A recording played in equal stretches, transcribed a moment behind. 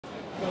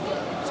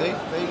See,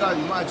 there you go.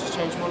 You might have just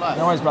changed my life.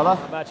 No worries,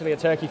 brother. I'm actually a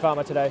turkey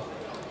farmer today.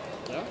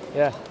 Yeah?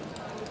 Yeah.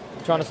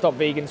 I'm trying to stop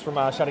vegans from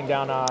shutting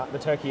down the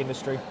turkey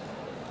industry.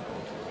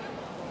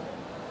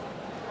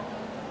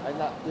 Ain't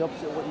that the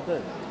opposite of what you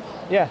do?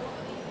 Yeah.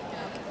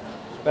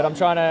 But I'm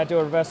trying to do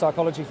a reverse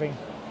psychology thing.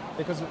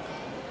 Because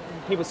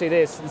people see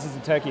this is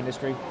the turkey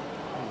industry.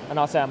 And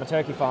I say I'm a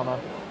turkey farmer.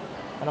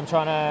 And I'm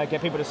trying to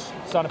get people to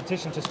sign a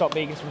petition to stop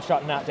vegans from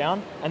shutting that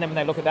down. And then when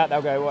they look at that,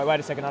 they'll go, well, wait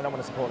a second, I don't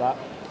want to support that.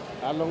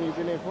 How long have you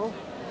been here for?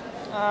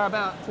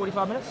 About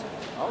 45 minutes.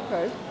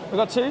 Okay. We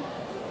got 2.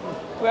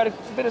 We had a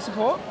bit of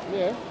support.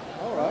 Yeah.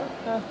 All right.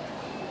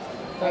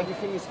 How do you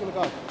think it's going to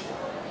go?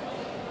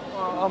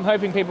 Well, I'm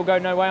hoping people go,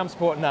 no way, I'm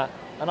supporting that.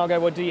 And I'll go,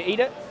 well, do you eat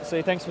it?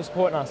 So thanks for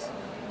supporting us.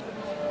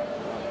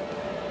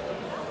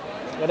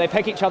 Yeah, they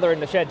peck each other in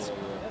the sheds.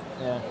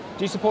 Yeah.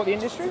 Do you support the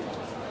industry?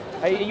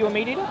 Are you a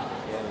meat eater?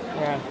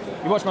 Yeah.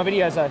 You watch my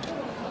videos though?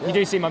 Yeah. You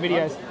do see my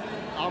videos?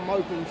 I'm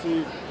open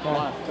to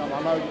life.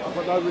 I know I've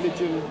got no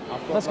religion.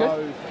 That's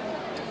good.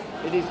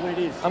 It is what it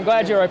is. I'm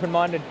glad you're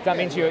open-minded. That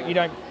means you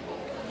don't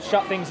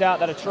shut things out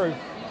that are true.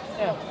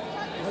 Yeah.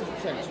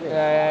 100% it's real.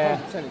 Yeah.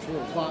 100% it's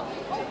real. But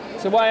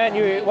so why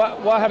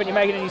haven't you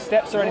made any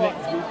steps or anything? To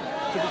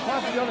be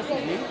perfectly honest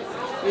with you,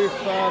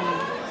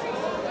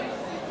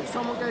 if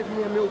someone gave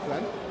me a meal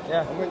plan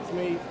and went to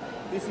me,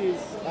 this is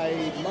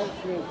a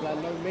month meal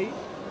plan, no meat,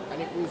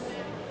 and it was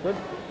good.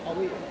 I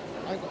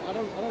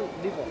don't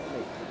live off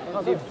meat. I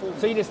don't live full.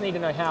 So you just need to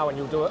know how and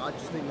you'll do it? I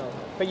just need to know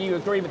how. But you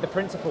agree with the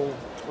principle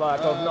of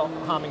not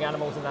harming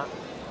animals and that?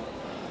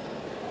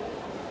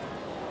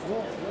 I don't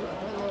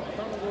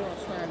know where I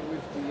stand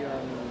with the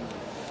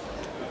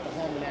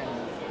harming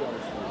animals, to be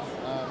honest with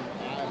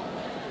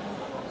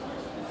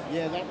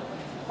you.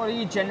 What, are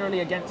you generally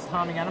against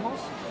harming animals?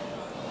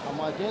 Am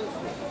I against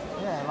it?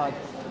 Yeah, like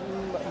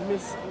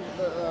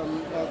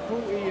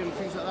cruelty and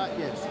things like that,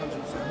 yes,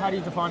 100%. How do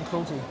you define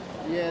cruelty?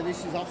 Yeah, I've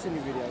seen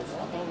the videos.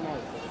 I don't know.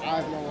 I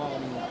have no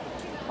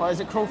Or is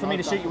it cruel for me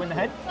to shoot you in the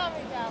head?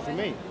 For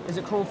me? Is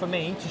it cruel for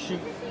me to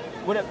shoot?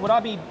 Would I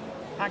be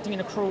acting in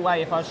a cruel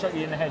way if I shot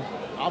you in the head?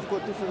 I've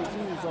got different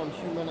views on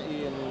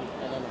humanity and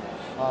animals.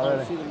 Oh, I really?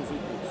 don't see them as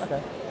equals.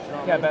 Okay.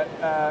 You know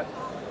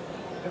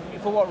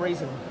But for what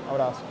reason, I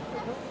would ask? Do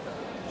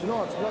you know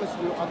what, to be honest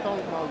with you, I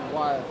don't know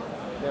why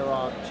there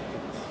are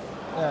chickens.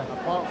 Yeah.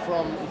 Apart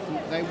from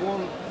if they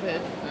weren't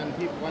fed and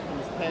people had them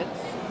as pets,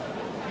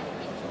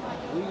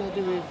 what are you going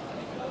to do with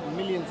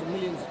millions and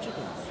millions of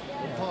chickens?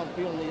 You can't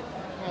be on the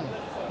planet.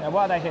 Now,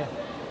 why are they here?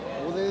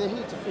 Well, they're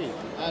here to feed.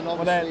 And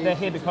well, they're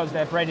here because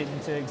they're bred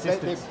into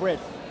existence. They're bred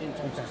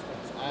into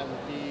existence. And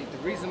the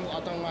reason I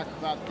don't like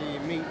about the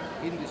meat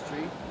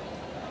industry,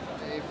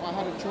 if I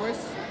had a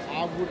choice,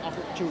 I've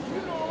got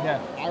children. Yeah.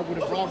 I would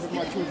have rather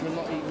my children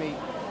not eat meat,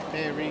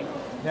 dairy,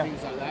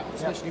 things like that,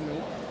 especially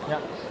milk.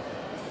 Yeah.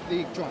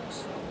 The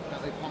drugs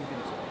that they pump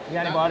into. The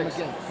antibiotics.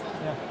 That I'm against.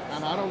 Yeah.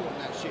 And I don't want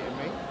that shit in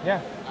me.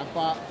 Yeah.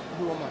 But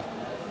who am I?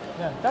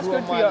 Yeah, that's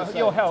good for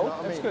your health.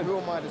 You know that's good. Who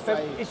am I to but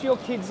say? if your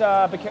kids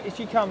if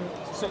you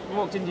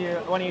walked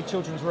into one of your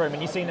children's room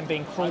and you seen them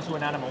being cruel to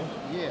an animal,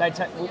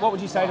 what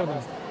would you say to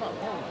them?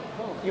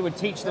 You would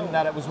teach them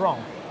that it was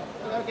wrong.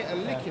 They'll get a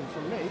licking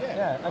from me.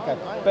 Yeah. Okay.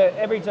 But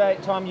every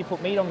time you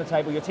put meat on the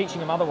table, you're teaching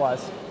them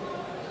otherwise.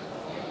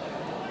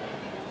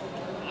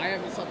 I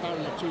haven't sat down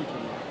with my children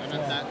and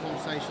had that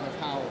conversation of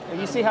how.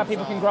 You see how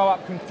people can grow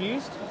up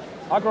confused?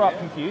 I grew up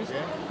confused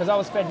because I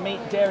was fed meat,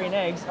 dairy and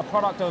eggs, a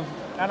product of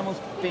animals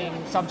being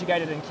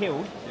subjugated and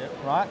killed,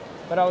 right?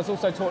 But I was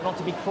also taught not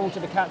to be cruel to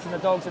the cats and the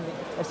dogs, and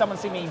if someone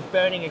see me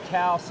burning a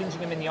cow, singeing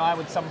them in the eye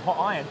with some hot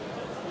iron,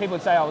 people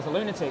would say I was a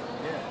lunatic.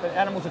 But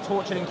animals are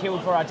tortured and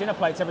killed for our dinner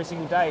plates every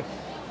single day,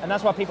 and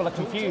that's why people are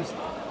confused.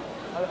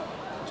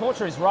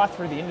 Torture is right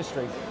through the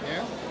industry.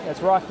 Yeah,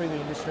 it's right through the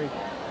industry.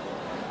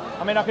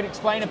 I mean, I could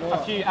explain a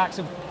few acts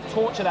of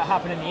torture that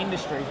happen in the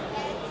industry,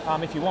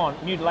 if you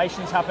want.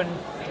 Mutilations happen,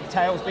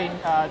 tails being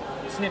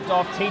snipped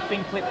off, teeth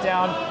being clipped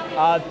down,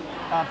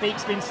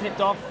 beaks being snipped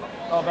off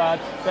of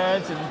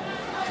birds, and.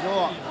 Do you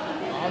know what?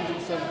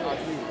 100% I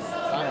agree with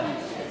that.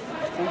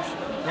 It's bullshit.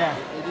 Yeah.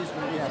 It is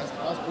what it is.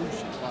 That's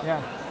bullshit.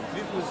 Like, if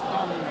it was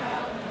done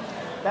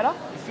better?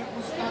 If it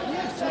was done,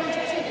 yes, 100%.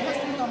 It has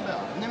to be done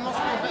better. And there must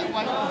be a better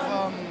way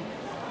of.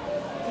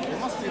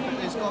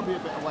 There's got to be a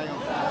better way of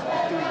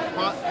doing it.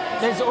 But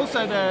there's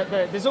also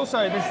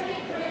there's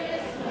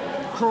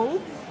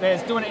cruel.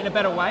 There's doing it in a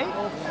better way,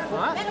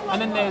 right?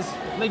 And then there's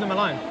leave them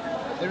alone.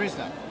 There is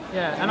that.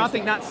 Yeah, and I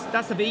think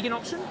that's the vegan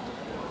option.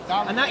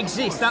 And that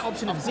exists. That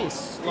option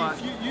exists. Like,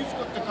 you've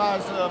got the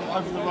guys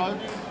over the road.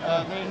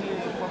 They're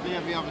here probably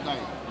every other day.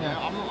 Yeah.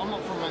 I'm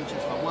not from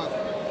Manchester. I work.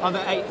 Oh,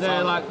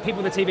 they're like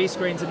people with the TV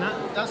screens and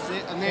that. That's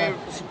it, and they're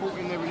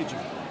supporting their religion.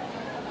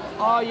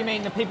 Oh, you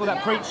mean the people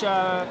that preach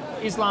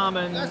Islam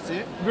and? That's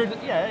it.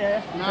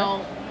 Yeah.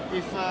 Now,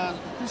 if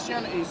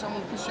Christianity will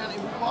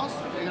pass,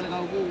 they're going to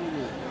go war.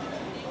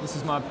 This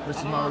is my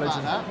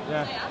religion.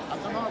 Yeah. I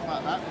don't know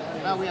about that.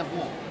 Now we have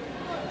war.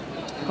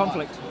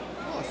 Conflict.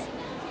 Of course.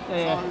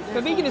 Yeah.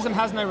 But veganism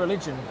has no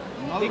religion.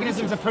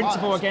 Veganism is a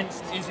principle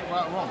against. Is it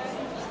right or wrong?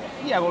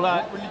 Yeah, well,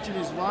 what religion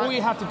is right. all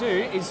you have to do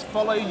is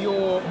follow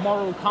your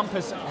moral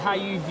compass, how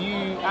you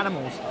view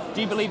animals.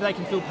 Do you believe they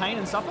can feel pain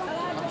and suffer?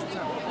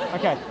 100%.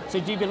 Okay, so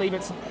do you believe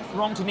it's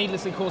wrong to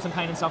needlessly cause them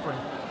pain and suffering?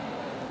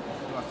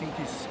 Do I think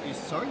is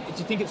sorry? Do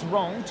you think it's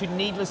wrong to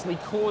needlessly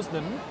cause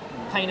them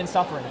pain and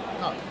suffering?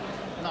 No.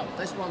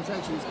 That's what I'm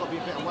saying to you. It's got to be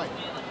a better way.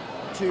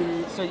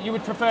 To So you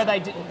would prefer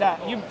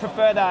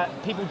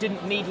that people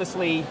didn't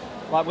needlessly,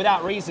 like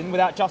without reason,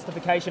 without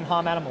justification,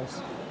 harm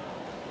animals?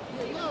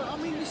 no, I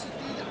mean this is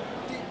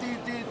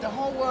the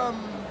whole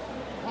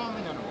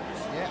harming animals.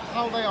 Yeah,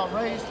 how they are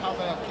raised, how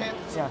they are kept,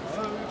 Yeah.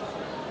 food.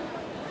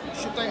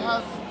 Should they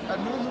have a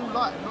normal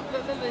life? Not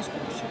this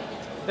bullshit.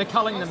 They're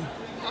culling them.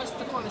 That's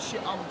the kind of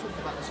shit I'm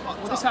talking about. It's fucked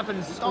Well, this up.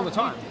 happens You all the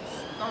don't time. need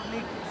this. You don't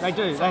need this. They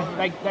do.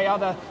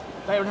 So,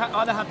 They would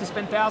either have to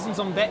spend thousands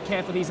on vet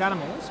care for these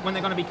animals when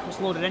they're going to be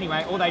slaughtered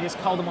anyway, or they just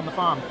cull them on the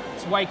farm.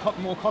 It's way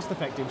more cost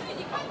effective.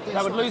 They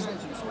would lose.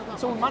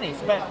 It's all money,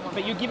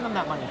 but you give them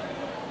that money.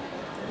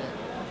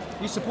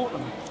 You support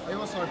them. I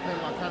also pay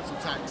my council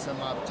tax and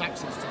my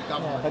taxes to the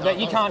government. But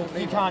you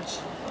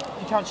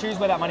can't choose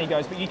where that money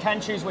goes, but you can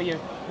choose what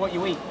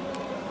you eat.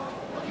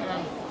 I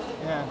can.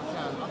 Yeah.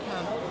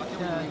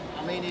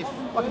 I mean,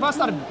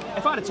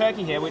 If I had a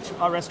turkey here, which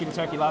I rescued a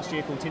turkey last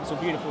year called Tinsel,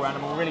 beautiful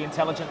animal, really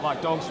intelligent,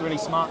 like dogs, really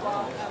smart.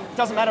 It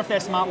doesn't matter if they're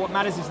smart. What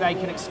matters is they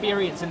can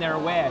experience and they're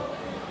aware.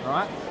 All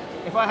right.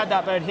 If I had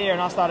that bird here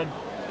and I started,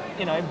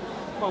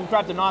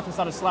 grabbed a knife and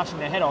started slashing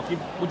their head off,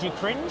 would you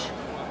cringe?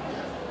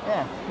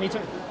 Yeah, me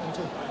too.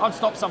 I'd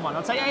stop someone.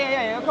 I'd say,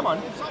 yeah, come on.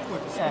 It's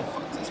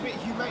a bit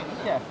humane.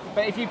 Yeah,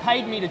 but if you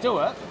paid me to do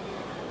it,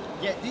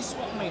 yeah, this is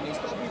what I mean. There's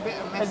got to be a bit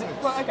of method.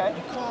 Well, okay.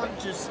 You can't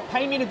just.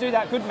 Pay me to do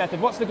that good method.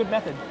 What's the good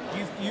method?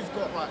 You've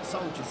got like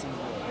soldiers in the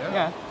war, yeah?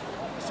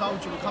 Yeah. A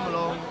soldier will come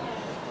along.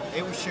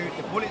 It will shoot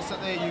the bullets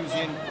that they're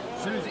using.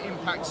 As soon as it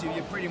impacts you,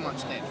 you're pretty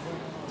much dead.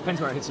 Depends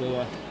where it hits you.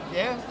 Yeah.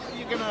 Yeah,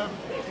 you're gonna.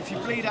 If you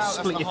bleed out,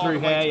 Split that's you the harder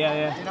through way here, to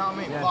yeah, go. You know what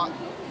I mean?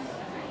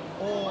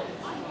 Yeah. Or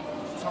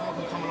someone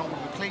can come along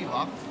with a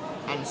cleaver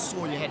and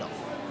saw your head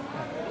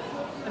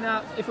off. And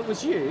now, if it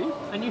was you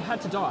and you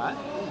had to die,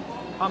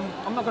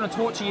 I'm not going to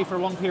torture you for a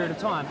long period of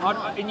time.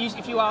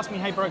 If you ask me,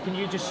 hey bro, can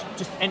you just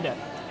end it?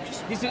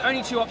 These are the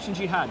only two options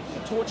you had: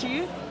 torture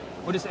you,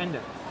 or just end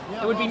it.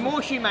 Yeah, it would be more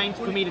humane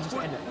for me to just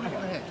end it. Put it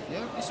in the head,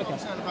 yeah? This is what I'm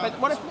saying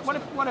about. But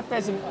what if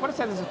there's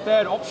a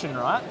third option,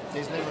 right?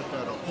 There's never a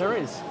third option. There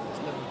is. There's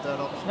never a third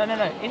option.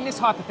 No. In this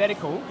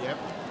hypothetical, Yep.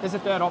 there's a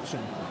third option,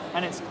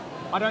 and it's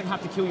I don't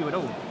have to kill you at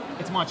all.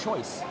 It's my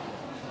choice,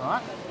 all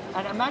right?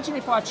 And imagine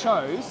if I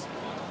chose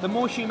the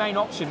more humane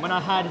option when I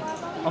had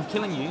of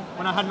killing you,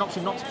 when I had an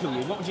option not to kill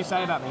you. What would you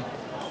say about me?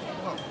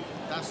 Well,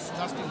 that's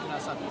thinking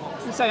outside the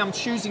box. You'd say I'm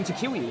choosing to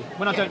kill you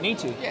when I don't need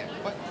to. Yeah,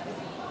 but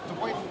the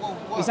way the world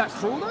works. Is that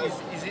cruel though?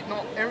 Is it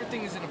not?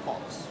 Everything is in a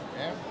box,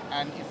 yeah?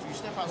 And if you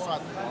step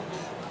outside the box,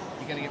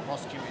 you're going to get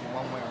prosecuted in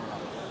one way or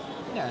another.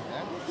 Yeah.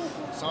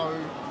 Yeah? So,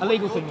 A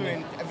legal what you're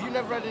thing, doing, have you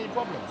never had any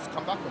problems?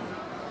 Come back on me.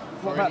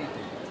 What For about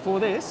anything. for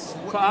this?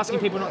 What For you asking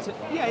do, people not to.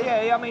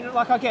 Yeah. I mean,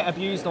 like I get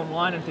abused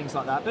online and things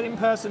like that, but in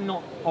person,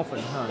 not often.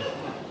 No.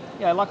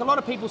 Yeah, like a lot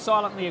of people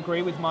silently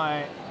agree with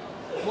my.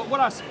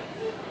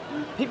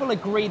 People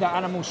agree that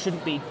animals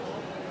shouldn't be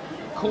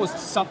caused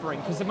suffering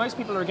because most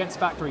people are against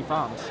factory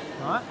farms,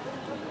 right?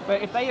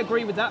 But if they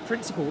agree with that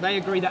principle, they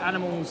agree that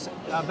animals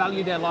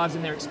value their lives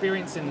and their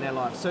experience in their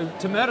lives. So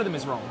to murder them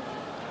is wrong.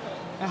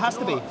 It has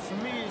to be. For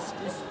me, it's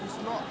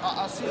not.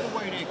 I see the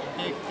way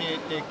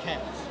they're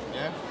kept.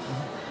 Yeah,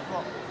 you've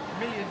got a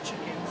million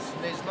chickens.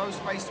 There's no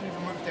space to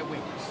even move their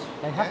wings.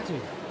 They have to.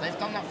 They've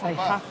done that from They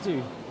birth. have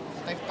to.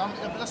 They've done.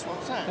 But that's what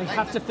I'm saying. They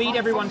have to feed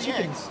everyone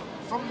chickens.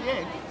 From the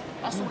egg,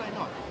 that's all they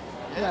know.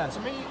 Yeah. To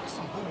me, it's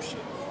some bullshit.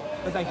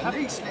 But they At have.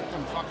 least let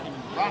them fucking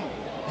run.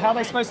 How are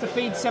they supposed to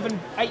feed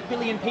 8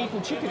 billion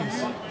people chickens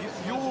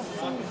You're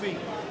full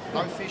vegan.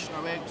 No fish,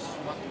 no eggs,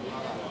 nothing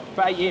like that.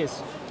 for 8 years?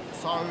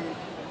 So,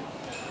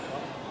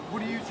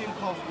 what do you think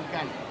of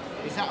organic?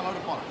 Is that a load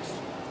of bollocks?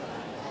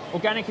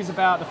 Organic is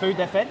about the food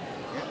they're fed.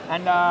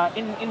 Yeah. And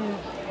in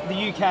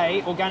the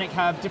UK, organic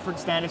have different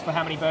standards for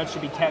how many birds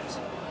should be kept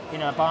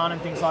in a barn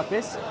and things like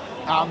this.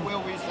 How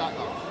well is that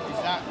though?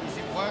 Is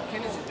it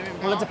working? Is it doing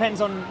well? Well, it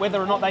depends on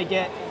whether or not they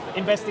get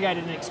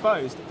investigated and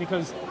exposed,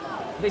 because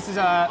this is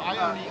I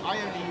only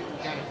eat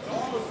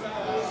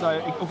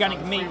organic. organic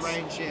So meats. Free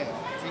range, yeah.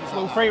 Things like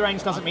Well, that. free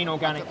range doesn't mean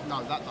organic.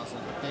 No, that doesn't.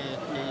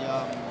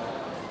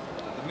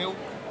 The milk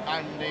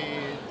and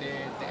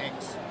the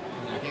eggs.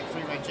 I get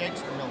free range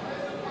eggs and milk.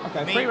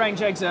 Okay, Meat. free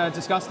range eggs are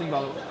disgusting,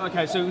 by the way.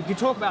 Okay, so we could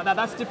talk about that.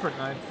 That's different,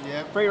 though.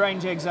 Yeah. Free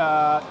range eggs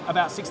are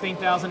about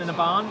 16,000 in a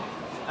barn,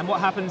 and what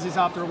happens is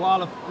after a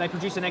while, they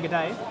produce an egg a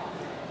day,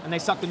 and they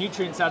suck the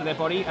nutrients out of their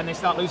body, and they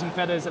start losing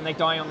feathers, and they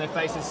die on their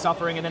faces,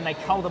 suffering, and then they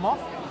cull them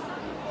off,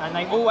 and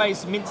they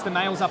always mince the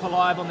males up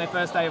alive on their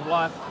first day of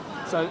life.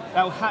 So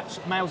they'll hatch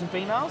males and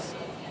females.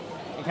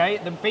 Okay,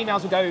 the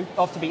females will go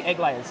off to be egg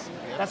layers.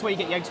 That's where you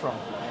get the eggs from.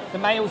 The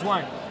males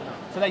won't.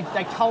 So they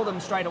cull them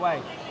straight away.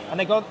 And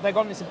they got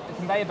on this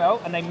conveyor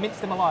belt and they mince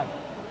them alive.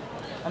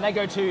 and they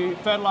go to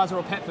fertilizer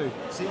or pet food.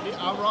 See,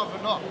 I'd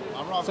rather not.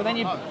 I'd rather So then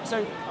you, not know. so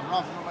I'd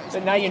rather not. It's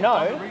but now you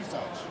know. done the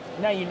research.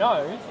 Now you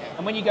know,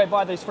 and when you go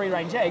buy those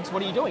free-range eggs,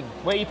 what are you doing?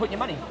 Where are you putting your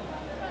money?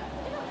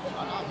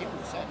 I know,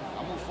 100%.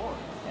 I'm all for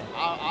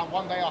it.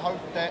 One day I hope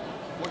that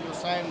what you're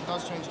saying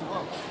does change the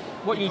world.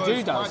 What because you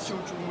do my does.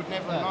 children would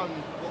never have known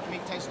what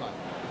meat tastes like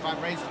if I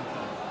raised them.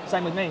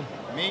 Same with me.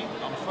 Me,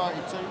 I'm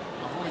 32.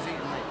 I've always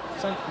eaten meat.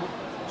 So, Do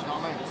you know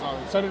what I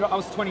mean? so did I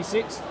was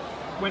 26.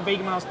 Went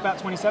vegan when I was about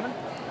 27.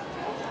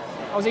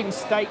 I was eating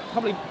steak,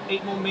 probably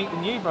eat more meat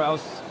than you, bro. I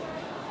was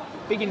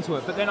big into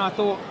it. But then I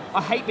thought,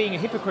 I hate being a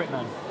hypocrite,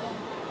 man.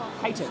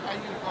 Hate it.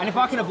 And if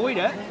I can avoid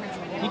it,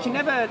 you can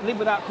never live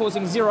without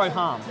causing zero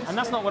harm. And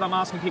that's not what I'm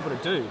asking people to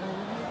do.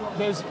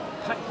 There's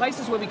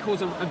places where we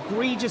cause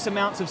egregious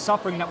amounts of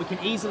suffering that we can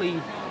easily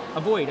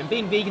avoid. And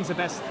being vegan's the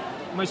best,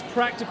 most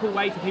practical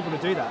way for people to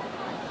do that.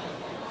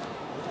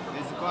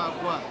 There's a guy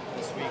at work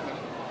that's vegan.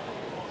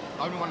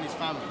 Only one in his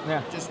family.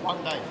 Yeah. Just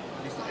one day.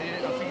 I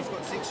think he's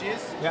got 6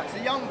 years. Yeah.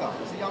 He's a younger.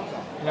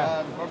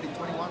 Yeah. Probably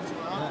 21,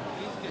 something like that.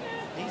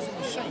 He's in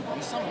the shape.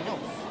 He's something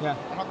else. Yeah.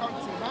 And I go to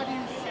him, how do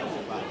you feel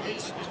about it?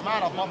 It's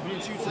mad. I bumped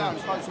into you today and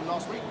spoke to him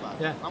last week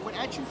about it. Yeah. And I went,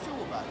 how do you feel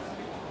about it?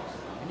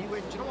 And he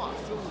went, do you know what? I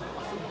feel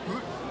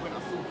good. He went,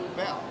 I feel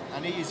better.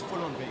 And he is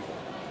full on vegan.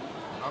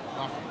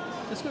 Nothing.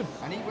 That's good.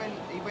 And he went,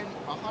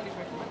 I highly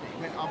recommend it. He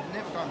went, I'm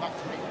never going back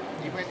to meat.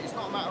 He went, it's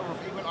not a matter of,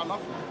 he went, I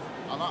love it.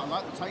 I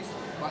like the taste of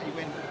it. But he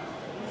went,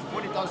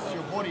 what it does to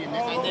your body, and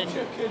then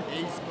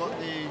he's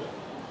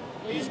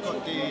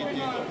got the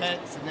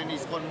pets, and then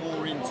he's gone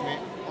more into it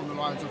on the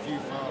lines of you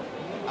for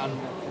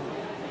animals.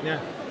 Yeah.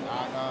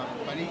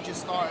 And, but he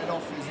just started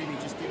off as in he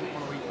just didn't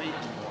want to eat meat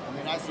anymore, and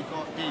then as he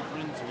got deeper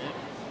into it,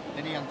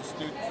 then he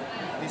understood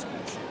this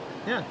bullshit.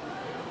 Yeah.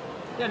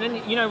 Yeah, and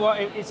then you know what?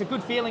 It's a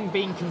good feeling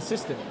being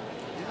consistent,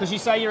 because you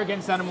say you're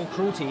against animal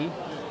cruelty,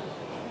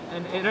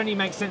 and it only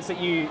makes sense that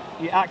you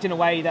act in a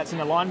way that's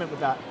in alignment with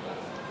that.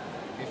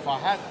 If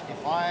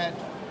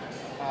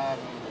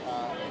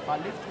I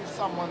lived with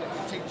someone that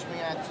could teach me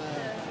how to...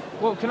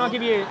 Well, can I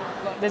give you...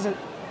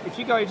 If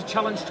you go to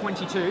Challenge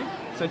 22,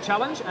 so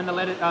challenge and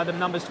the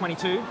numbers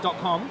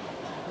 22.com,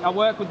 I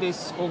work with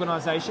this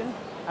organisation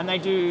and they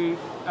do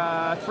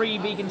free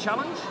vegan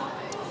challenge.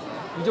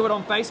 You do it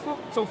on Facebook,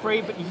 it's all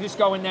free, but you can just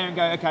go in there and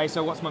go, okay,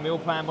 so what's my meal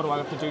plan, what do I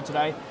have to do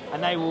today?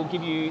 And they will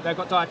give you, they've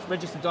got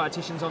registered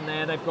dietitians on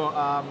there, they've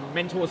got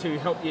mentors who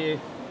help you,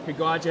 who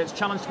guide you. It's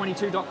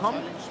challenge22.com.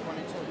 Challenge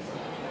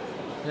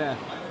 22. Yeah.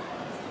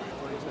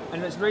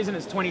 And the reason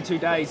it's 22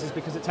 days is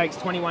because it takes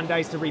 21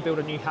 days to rebuild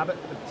a new habit.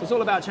 So it's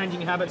all about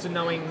changing your habits and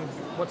knowing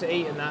what to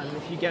eat and that. And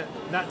if you get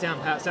that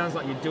down pat, it sounds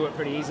like you do it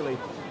pretty easily.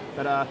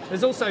 But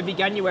there's also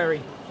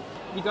Veganuary.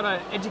 You've got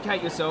to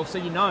educate yourself so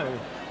you know.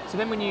 So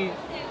then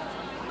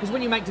because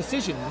when you make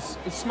decisions,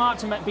 it's smart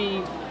to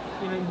be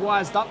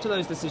wised up to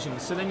those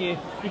decisions. So then you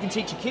can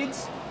teach your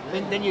kids.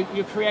 Then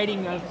you're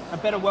creating a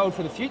better world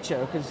for the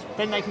future, because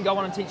then they can go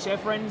on and teach their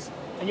friends,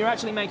 and you're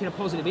actually making a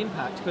positive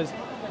impact, because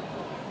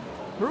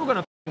we're all going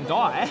to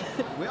die.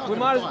 We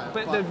might die,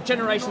 but the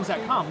generations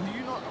that come... Do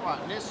you not... Right,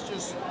 let's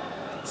just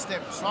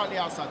step slightly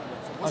outside the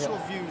box. What's your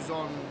views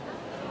on...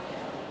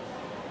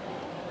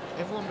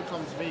 Everyone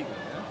becomes vegan,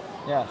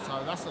 yeah? Yeah.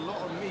 So that's a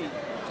lot of meat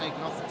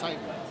taken off the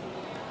table.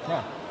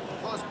 Yeah.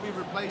 It's got to be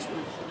replaced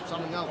with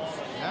something else,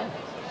 yeah?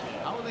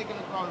 How are they going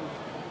to grow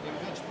in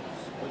vegetables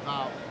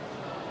without...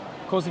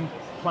 Causing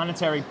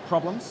planetary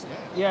problems?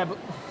 Yeah, but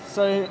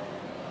so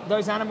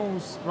those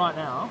animals right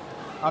now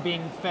are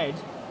being fed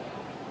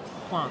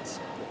plants.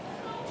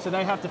 So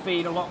they have to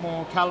feed a lot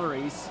more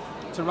calories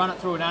to run it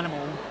through an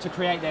animal to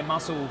create their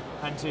muscle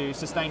and to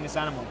sustain this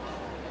animal,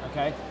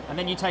 okay? And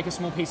then you take a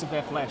small piece of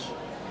their flesh.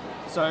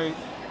 So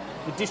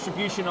the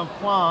distribution of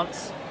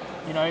plants,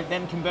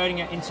 them converting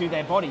it into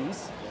their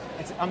bodies,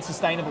 it's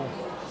unsustainable.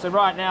 So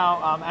right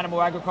now,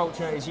 animal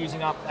agriculture is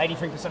using up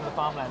 83% of the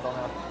farmland on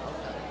Earth.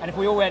 And if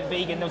we all went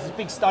vegan, there was this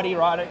big study,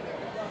 right?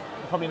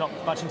 Probably not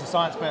much into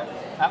science, but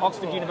at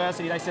Oxford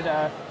University, they said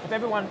if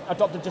everyone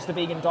adopted just a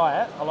vegan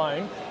diet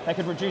alone, they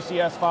could reduce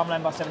the Earth's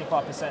farmland by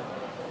 75%.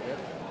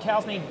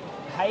 Cows need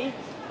hay,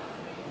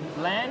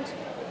 land.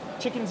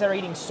 Chickens are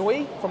eating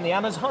soy from the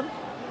Amazon.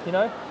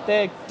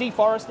 They're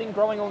deforesting,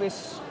 growing all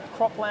this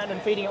cropland and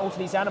feeding it all to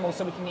these animals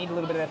so we can eat a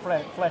little bit of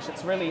their flesh.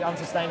 It's really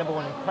unsustainable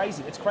and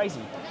crazy. It's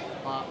crazy.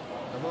 But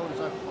the world is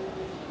open.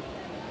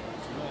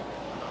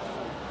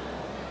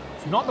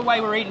 Not the way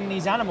we're eating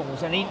these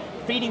animals and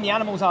feeding the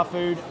animals our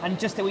food and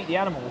just to eat the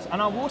animals.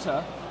 And our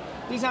water,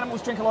 these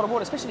animals drink a lot of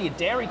water, especially a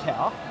dairy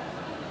cow.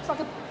 It's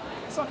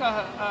like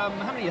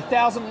how many,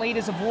 1,000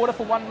 litres of water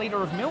for 1 litre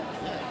of milk?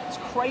 It's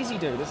crazy,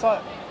 dude. It's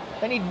like,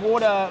 they need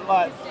water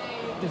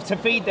to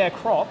feed their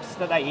crops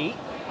that they eat,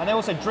 and they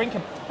also drink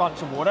a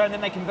bunch of water, and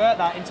then they convert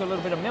that into a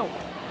little bit of milk.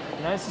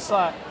 It's just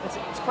like,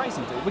 it's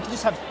crazy, dude. We could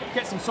just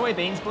get some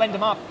soybeans, blend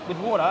them up with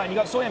water, and you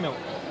got soya milk.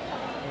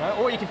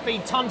 Or you could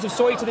feed tons of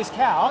soy to this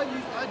cow. I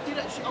went through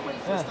the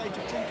stage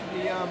of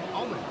drinking the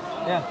almond.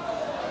 Yeah,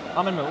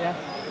 almond milk, yeah.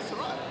 It's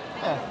alright.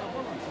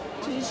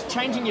 Yeah. So you're just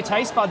changing your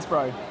taste buds,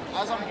 bro.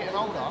 As I'm getting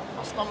older,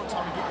 my stomach's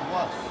only getting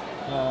worse.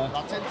 And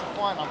I tend to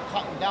find I'm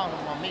cutting down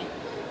on my meat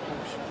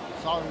portion.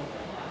 So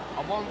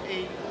I won't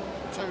eat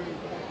 2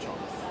 pork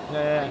chops.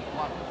 Yeah.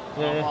 One.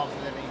 Yeah. Rather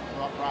than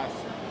eat rice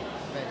and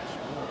veg.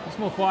 It's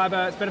more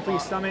fibre, it's better for your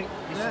stomach.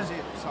 This is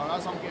it. So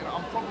as I'm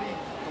probably,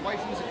 the way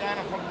things are going,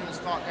 I'm probably going to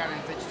start going in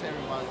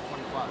vegetarian by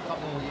 25. A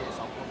couple more years,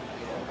 I'll probably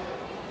be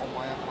on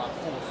my own, like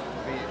forced to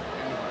be it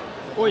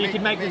anyway. Or you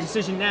could make the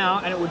decision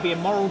now and it would be a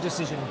moral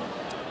decision.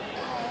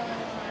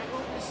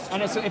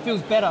 And it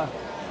feels better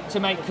to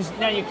make, because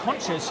now you're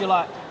conscious, you're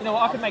like, you know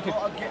what, I could make I've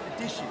got to get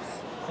the dishes.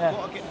 Yeah. I've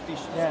got to get the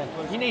dishes.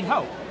 Yeah. You need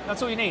help.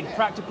 That's all you need.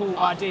 Practical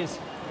ideas. To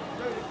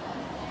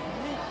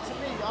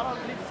me, I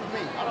don't live for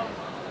meat. I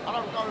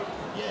don't go,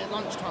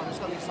 lunchtime, let's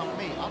go eat some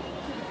meat. I don't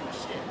give a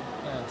shit.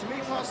 Yeah. To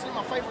me personally,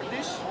 my favourite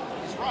dish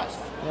is rice.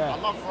 Yeah. I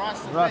love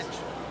rice and veg.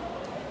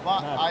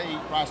 But I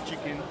eat rice,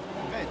 chicken,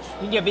 and veg. You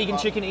can get vegan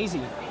chicken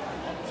easy.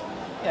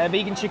 Yeah,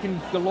 vegan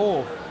chicken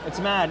galore. It's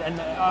mad, and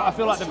I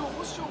feel like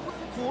what's your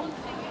corn?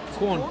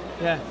 Corn,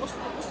 yeah.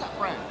 What's that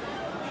brand?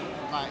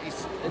 Like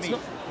it's meat.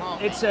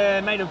 It's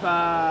made of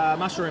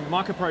mushroom,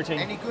 mycoprotein.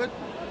 Any good?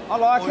 I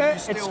like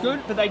it. It's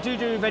good, but they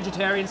do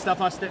vegetarian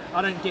stuff.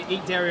 I don't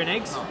eat dairy and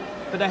eggs,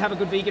 but they have a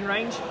good vegan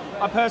range.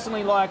 I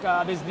personally like.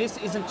 This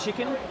isn't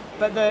chicken,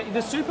 but the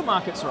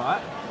supermarkets,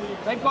 right?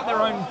 They've got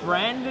their own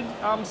branded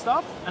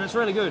stuff, and it's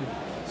really good.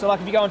 So like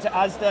if you go into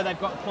Asda, they've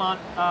got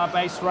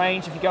plant-based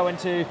range. If you go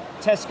into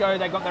Tesco,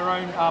 they've got their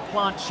own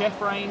plant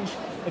chef range.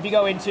 If you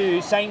go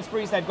into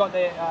Sainsbury's, they've got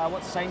their,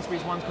 what's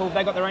Sainsbury's one's called?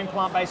 They've got their own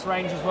plant-based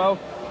range as well.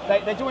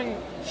 They're doing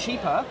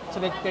cheaper, so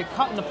they're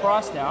cutting the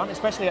price down,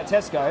 especially at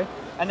Tesco,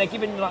 and they're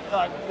giving, like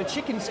the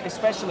chickens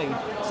especially,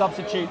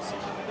 substitutes.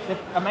 They're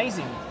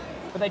amazing.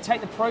 But they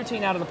take the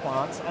protein out of the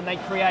plants and they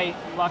create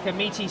like a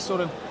meaty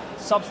sort of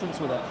substance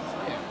with it.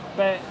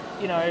 But,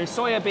 you know,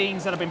 soya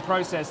beans that have been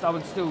processed, I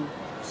would still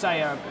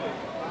say are,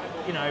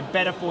 you know,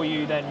 better for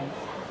you than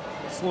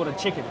slaughtered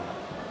chicken.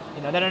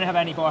 You know, they don't have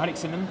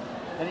antibiotics in them.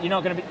 You're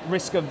not going to be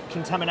risk of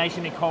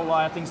contamination, E.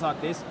 coli, or things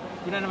like this.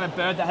 You don't have a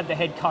bird that had the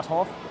head cut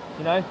off,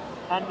 you know.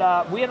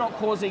 And we are not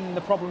causing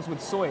the problems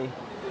with soy.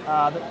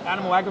 The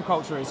animal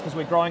agriculture is, because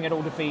we're growing it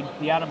all to feed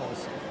the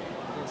animals.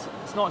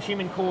 It's not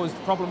human-caused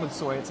problem with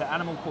soy. It's an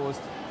animal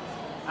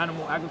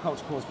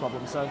agriculture-caused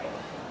problem. So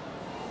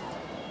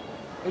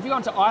if you go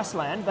into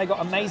Iceland, they got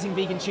amazing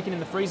vegan chicken in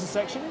the freezer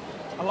section.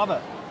 I love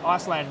it.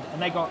 Iceland,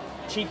 and they got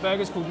cheap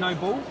burgers called No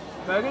Bull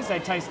burgers.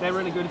 They're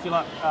really good if you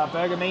like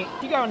burger meat.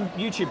 If you go on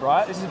YouTube,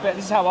 right, this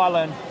is how I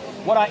learned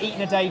what I eat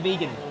in a day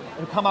vegan.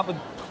 It'll come up with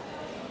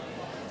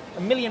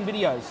a million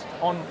videos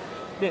on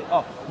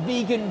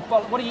vegan,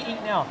 what do you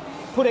eat now?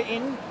 Put it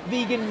in,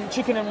 vegan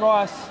chicken and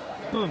rice,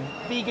 boom,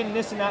 vegan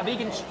this and that,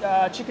 vegan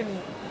chicken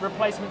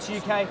replacements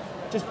UK,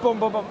 just boom,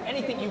 boom, boom,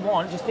 anything you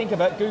want, just think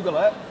of it, Google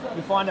it,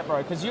 you'll find it,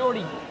 bro, because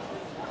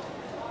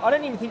I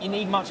don't even think you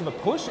need much of a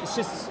push, it's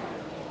just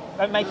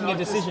making a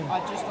decision. I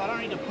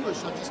don't need a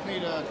push, I just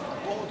need a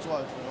door to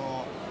open,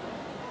 or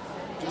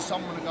just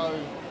someone to go,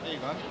 there you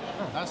go.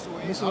 That's all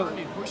it is. I don't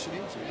need pushing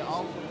into it.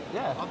 I'll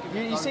give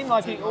it you seem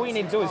like all you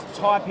need to do is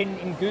type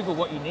in Google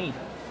what you need,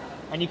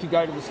 and you could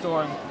go to the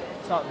store and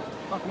start.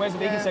 Fucking, where's the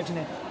vegan section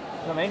here?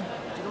 You know what I mean? Do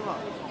you know what?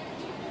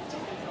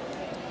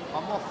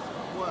 I'm off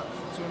work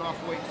for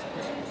 2.5 weeks at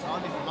Christmas. I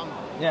live in London.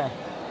 Yeah.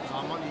 So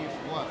I'm only here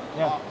for work.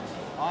 Yeah.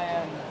 But I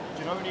am. Do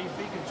you know any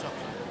vegan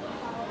shops?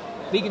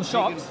 Vegan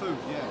shops? Vegan food,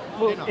 yeah.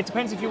 Well, dinner. it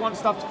depends if you want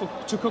stuff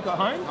to cook at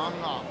home. I'm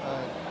not.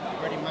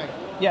 Ready-made.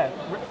 Yeah,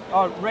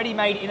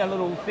 ready-made in a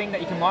little thing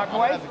that you can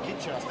microwave. I don't have a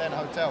kitchen, I stay in a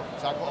hotel,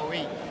 so I've got to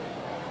eat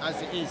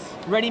as it is.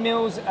 Ready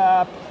meals,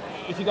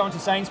 if you go into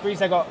Sainsbury's,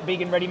 they've got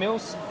vegan ready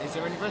meals. Is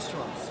there any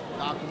restaurants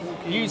that I can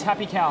walk in? Use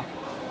Happy Cow.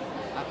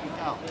 Happy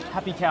Cow?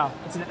 Happy Cow.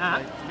 It's an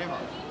app. They deliver.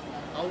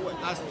 Oh,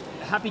 that's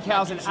Happy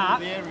Cow's an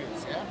app. The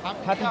areas, yeah?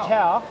 Happy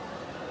Cow.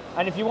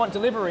 And if you want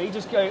delivery,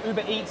 just go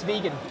Uber Eats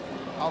vegan.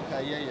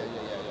 Okay,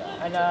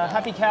 yeah. And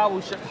Happy Cow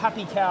will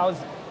Happy Cow's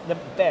the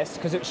best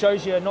because it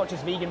shows you not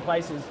just vegan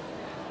places,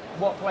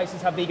 what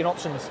places have vegan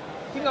options.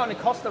 You can go into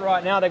Costa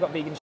right now, they've got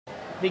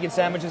vegan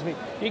sandwiches. You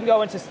can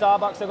go into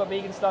Starbucks, they've got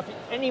vegan stuff.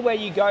 Anywhere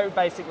you go,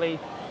 basically,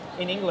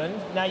 in England,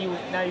 now you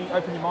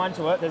open your mind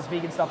to it, there's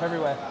vegan stuff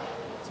everywhere.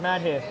 It's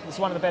mad here. It's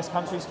one of the best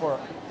countries for it.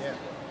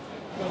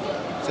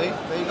 Yeah. See,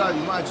 there you go,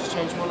 you might have just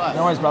changed my life.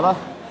 No worries, brother.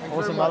 Thank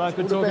Awesome, brother.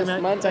 Good talking,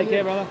 man. Take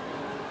care, brother.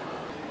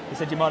 He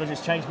said you might have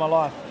just changed my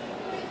life.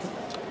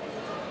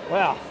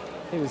 Wow,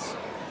 he was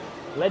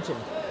a legend.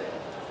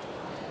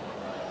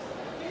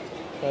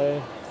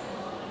 So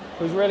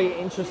he was really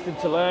interested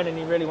to learn, and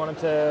he really wanted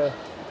to.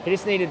 He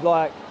just needed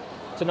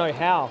to know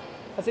how.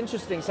 That's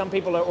interesting. Some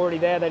people are already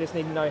there; they just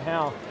need to know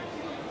how.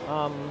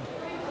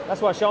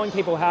 That's why showing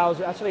people how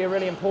is actually a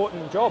really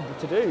important job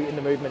to do in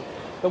the movement.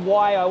 The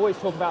why, I always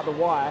talk about the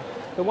why.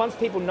 But once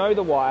people know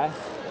the why,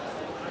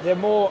 they're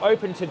more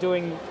open to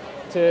doing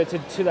to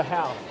the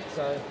how.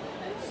 So,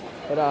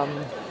 but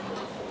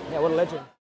yeah, what a legend.